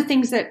 one of the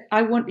things that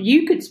I want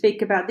you could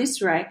speak about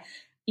this, Ray.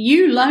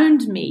 You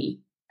loaned me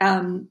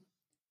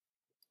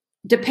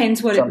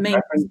Depends What It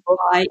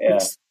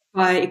Means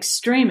by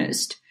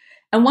Extremist.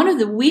 And one of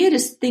the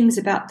weirdest things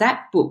about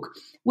that book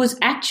was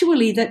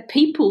actually that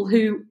people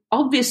who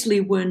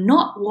obviously were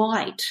not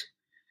white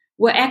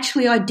were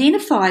actually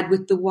identified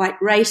with the white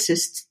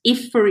racists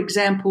if, for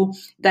example,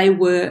 they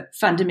were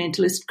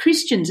fundamentalist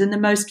Christians. And the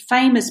most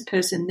famous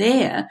person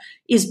there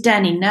is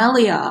Danny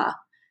Naliar,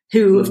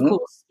 who, of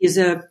course, is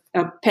a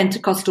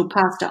Pentecostal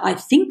pastor, I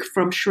think,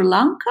 from Sri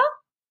Lanka.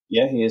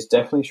 Yeah, he is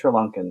definitely Sri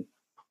Lankan.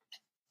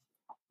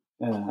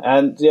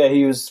 And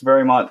he was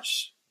very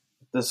much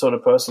the sort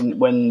of person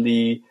when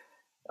the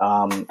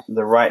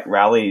right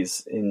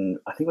rallies in,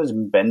 I think it was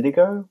in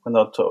Bendigo, when they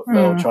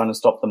were trying to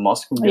stop the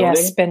mosque from building.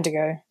 Yes,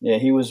 Bendigo. Yeah,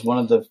 he was one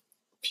of the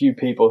few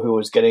people who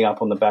was getting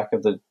up on the back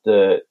of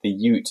the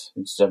ute,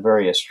 which is a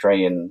very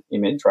Australian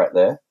image right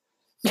there,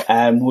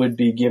 and would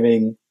be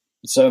giving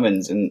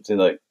sermons into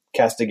like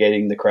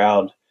castigating the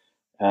crowd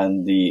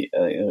and the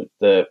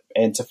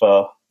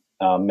Antifa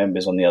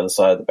members on the other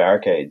side of the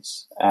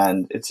barricades.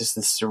 And it's just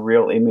this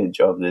surreal image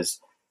of this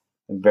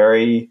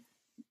very,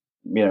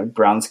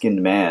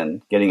 brown-skinned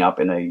man getting up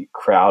in a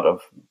crowd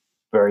of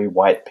very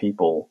white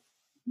people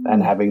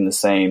and having the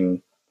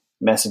same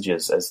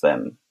messages as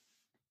them.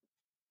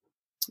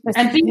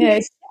 And being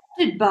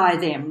accepted by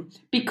them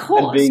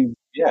because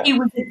he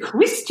was a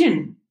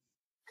Christian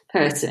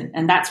person,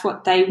 and that's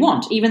what they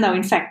want, even though,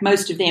 in fact,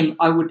 most of them,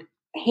 I would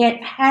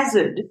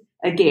hazard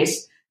a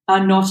guess,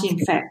 are not,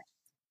 in fact,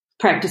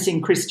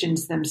 practicing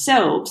Christians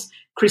themselves.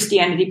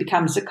 Christianity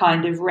becomes a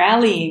kind of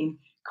rallying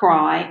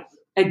cry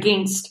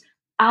against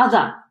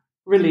other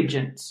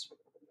religions.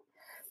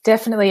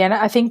 Definitely. And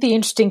I think the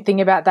interesting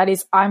thing about that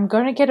is I'm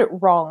going to get it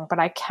wrong, but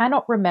I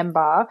cannot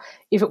remember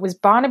if it was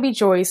Barnaby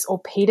Joyce or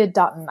Peter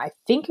Dutton. I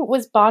think it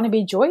was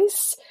Barnaby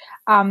Joyce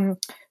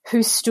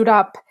who stood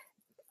up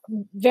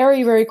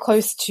very, very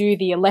close to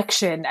the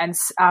election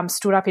and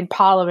stood up in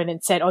Parliament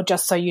and said, "Oh,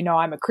 just so you know,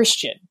 I'm a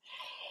Christian."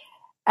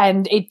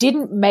 And it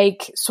didn't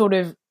make sort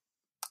of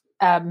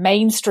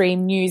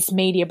mainstream news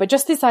media, but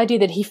just this idea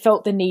that he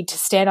felt the need to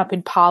stand up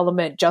in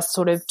Parliament just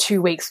sort of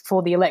 2 weeks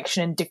before the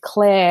election and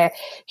declare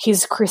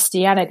his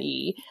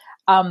Christianity,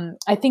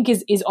 I think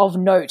is of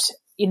note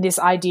in this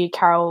idea,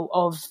 Carole,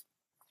 of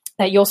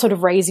that you're sort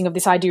of raising of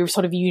this idea of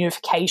sort of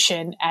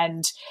unification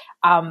and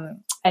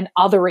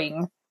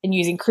othering and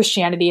using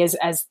Christianity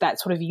as that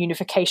sort of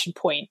unification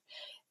point.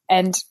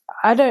 And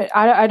I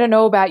don't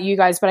know about you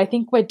guys, but I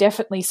think we're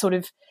definitely sort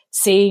of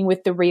seeing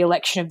with the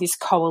re-election of this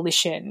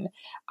coalition,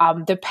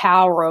 the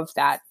power of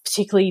that,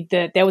 particularly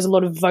there was a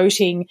lot of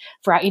voting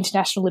for our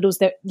international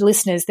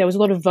listeners. There was a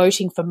lot of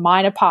voting for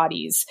minor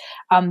parties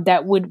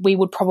that we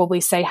would probably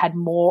say had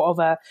more of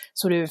a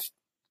sort of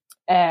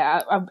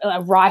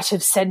a right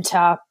of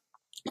centre,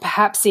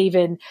 perhaps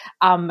even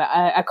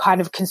a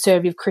kind of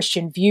conservative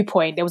Christian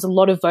viewpoint. There was a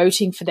lot of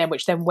voting for them,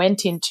 which then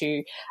went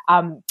into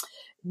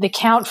the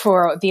count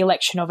for the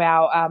election of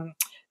our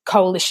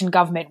coalition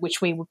government,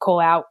 which we would call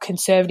our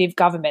conservative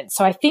government.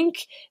 So I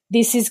think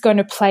this is going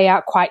to play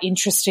out quite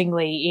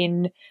interestingly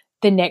in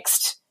the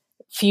next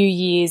few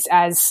years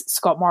as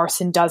Scott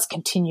Morrison does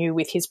continue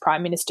with his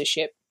prime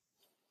ministership.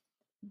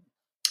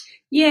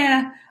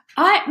 Yeah,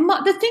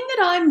 the thing that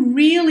I'm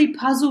really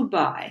puzzled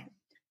by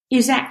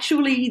is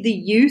actually the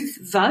youth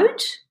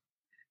vote.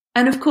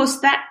 And of course,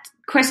 that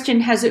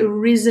question has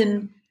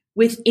arisen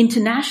with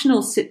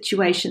international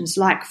situations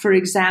like, for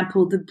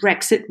example, the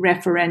Brexit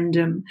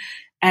referendum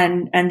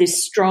and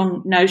this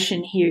strong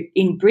notion here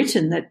in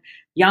Britain that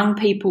young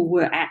people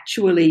were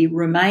actually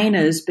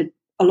Remainers, but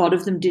a lot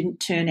of them didn't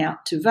turn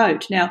out to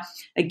vote. Now,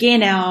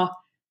 again, our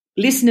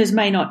listeners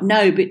may not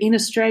know, but in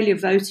Australia,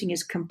 voting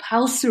is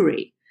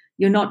compulsory.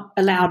 You're not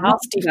allowed not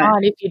to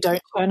vote. If you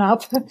don't turn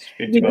up.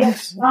 You get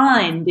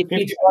fined. If you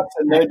 $50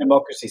 and no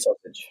democracy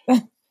sausage.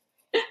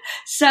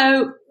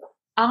 So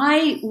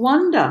I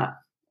wonder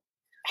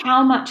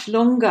how much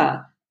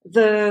longer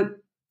the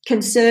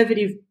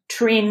conservative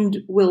trend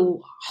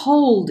will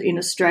hold in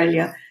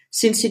Australia,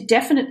 since it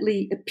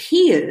definitely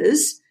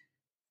appears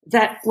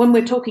that when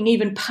we're talking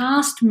even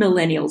past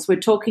millennials, we're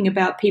talking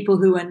about people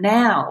who are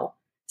now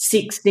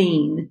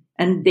 16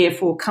 and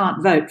therefore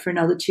can't vote for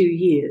another 2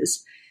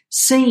 years,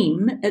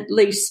 seem, at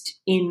least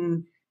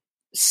in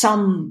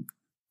some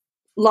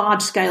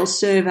large-scale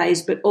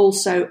surveys, but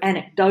also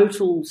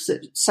anecdotal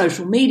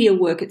social media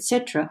work,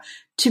 etc.,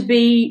 to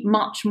be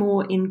much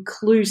more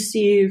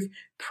inclusive,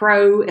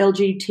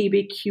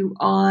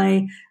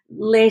 pro-LGBTQI,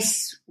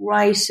 less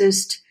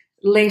racist,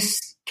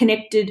 less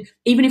connected,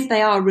 even if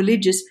they are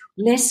religious,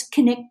 less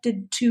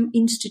connected to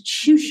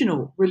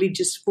institutional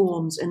religious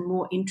forms and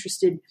more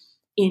interested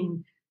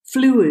in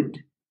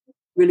fluid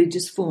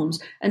religious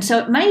forms. And so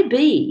it may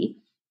be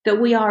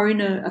that we are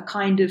in a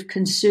kind of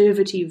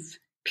conservative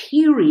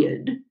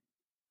period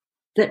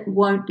that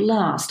won't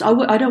last.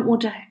 I don't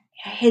want to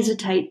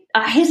hesitate.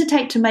 I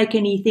hesitate to make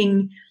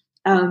anything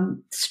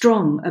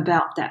strong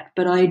about that,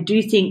 but I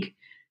do think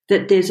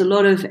that there's a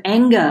lot of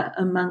anger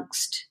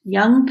amongst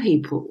young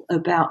people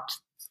about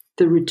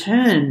the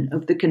return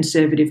of the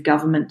Conservative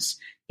governments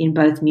in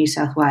both New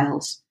South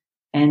Wales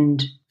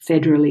and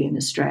federally in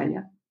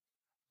Australia.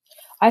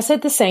 I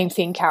said the same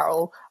thing,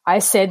 Carole. I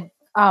said,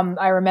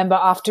 I remember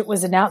after it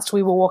was announced,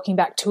 we were walking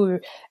back to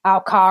our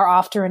car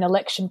after an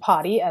election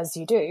party, as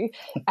you do,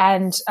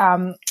 and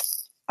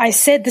I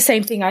said the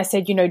same thing. I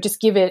said, just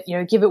give it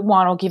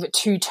one or give it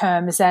 2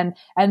 terms, and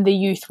the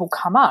youth will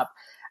come up.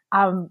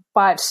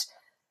 But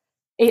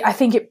I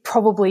think it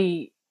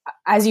probably,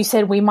 as you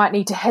said, we might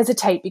need to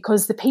hesitate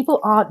because the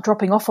people aren't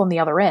dropping off on the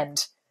other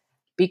end,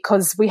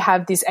 because we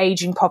have this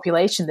aging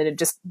population that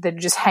are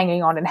just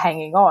hanging on and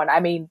hanging on. I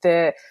mean,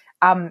 the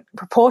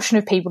proportion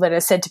of people that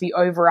are said to be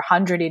over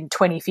 100 in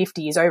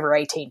 2050 is over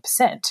 18%.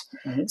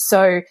 Mm-hmm.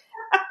 So,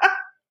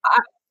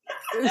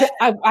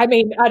 I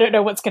mean, I don't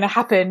know what's going to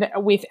happen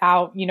with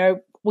our,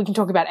 we can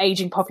talk about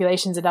aging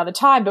populations another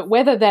time, but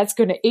whether that's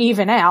going to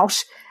even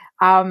out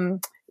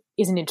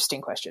is an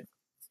interesting question.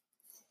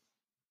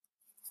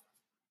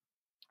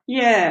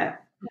 Yeah,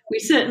 we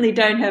certainly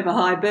don't have a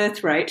high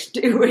birth rate,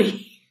 do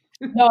we?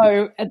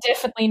 No,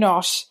 definitely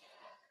not.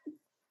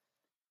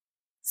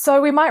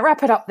 So we might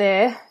wrap it up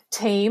there,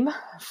 team,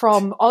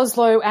 from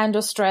Oslo and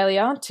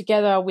Australia,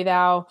 together with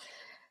our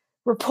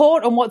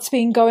report on what's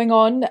been going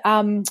on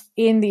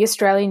in the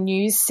Australian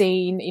news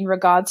scene in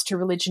regards to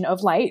religion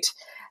of late.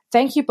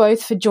 Thank you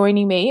both for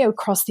joining me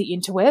across the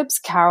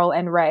interwebs, Carole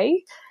and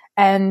Ray.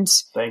 And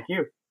thank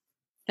you.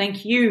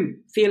 Thank you,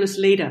 fearless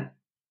leader.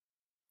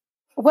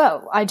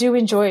 Well, I do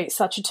enjoy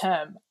such a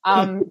term,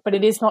 but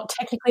it is not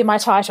technically my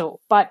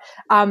title. But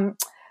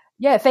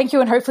yeah, thank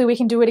you, and hopefully we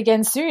can do it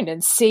again soon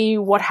and see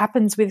what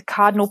happens with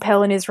Cardinal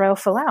Pell and Israel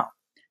Folau.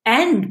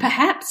 And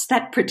perhaps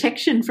that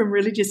protection from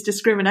religious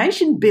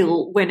discrimination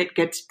bill when it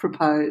gets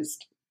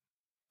proposed.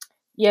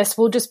 Yes,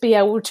 we'll just be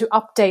able to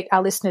update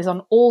our listeners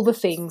on all the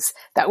things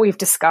that we've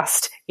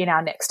discussed in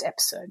our next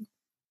episode.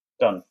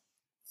 Done.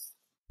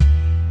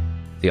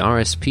 The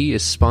RSP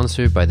is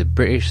sponsored by the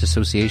British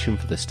Association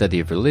for the Study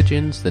of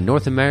Religions, the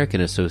North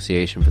American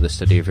Association for the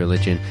Study of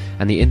Religion,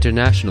 and the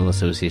International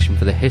Association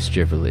for the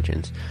History of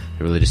Religions.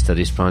 The Religious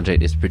Studies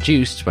Project is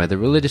produced by the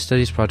Religious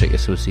Studies Project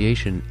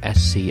Association,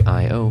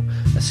 SCIO,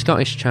 a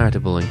Scottish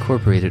charitable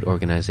incorporated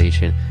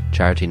organisation,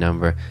 charity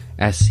number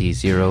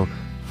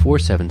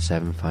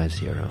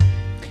SC047750.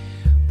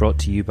 Brought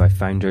to you by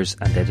founders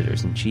and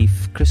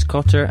editors-in-chief Chris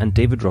Cotter and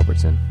David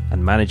Robertson,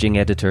 and managing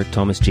editor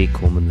Thomas J.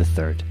 Coleman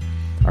III.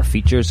 Our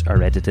features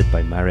are edited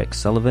by Marek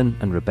Sullivan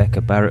and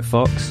Rebecca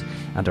Barrett-Fox,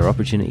 and our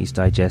Opportunities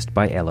Digest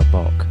by Ella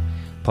Bach.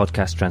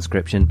 Podcast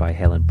transcription by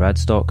Helen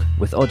Bradstock,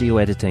 with audio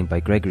editing by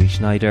Gregory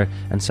Schneider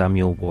and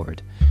Samuel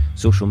Ward.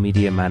 Social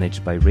media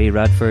managed by Ray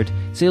Radford,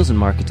 sales and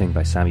marketing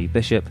by Sammy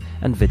Bishop,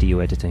 and video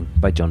editing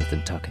by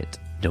Jonathan Tuckett.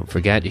 Don't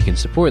forget you can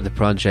support the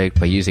project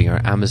by using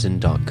our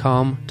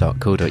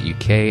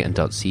amazon.com.co.uk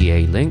and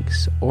 .ca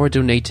links, or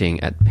donating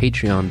at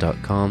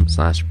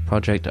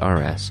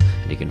patreon.com/projectrs,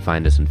 and you can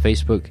find us on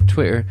Facebook,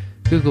 Twitter,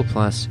 Google+,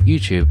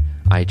 YouTube,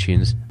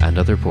 iTunes and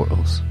other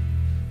portals.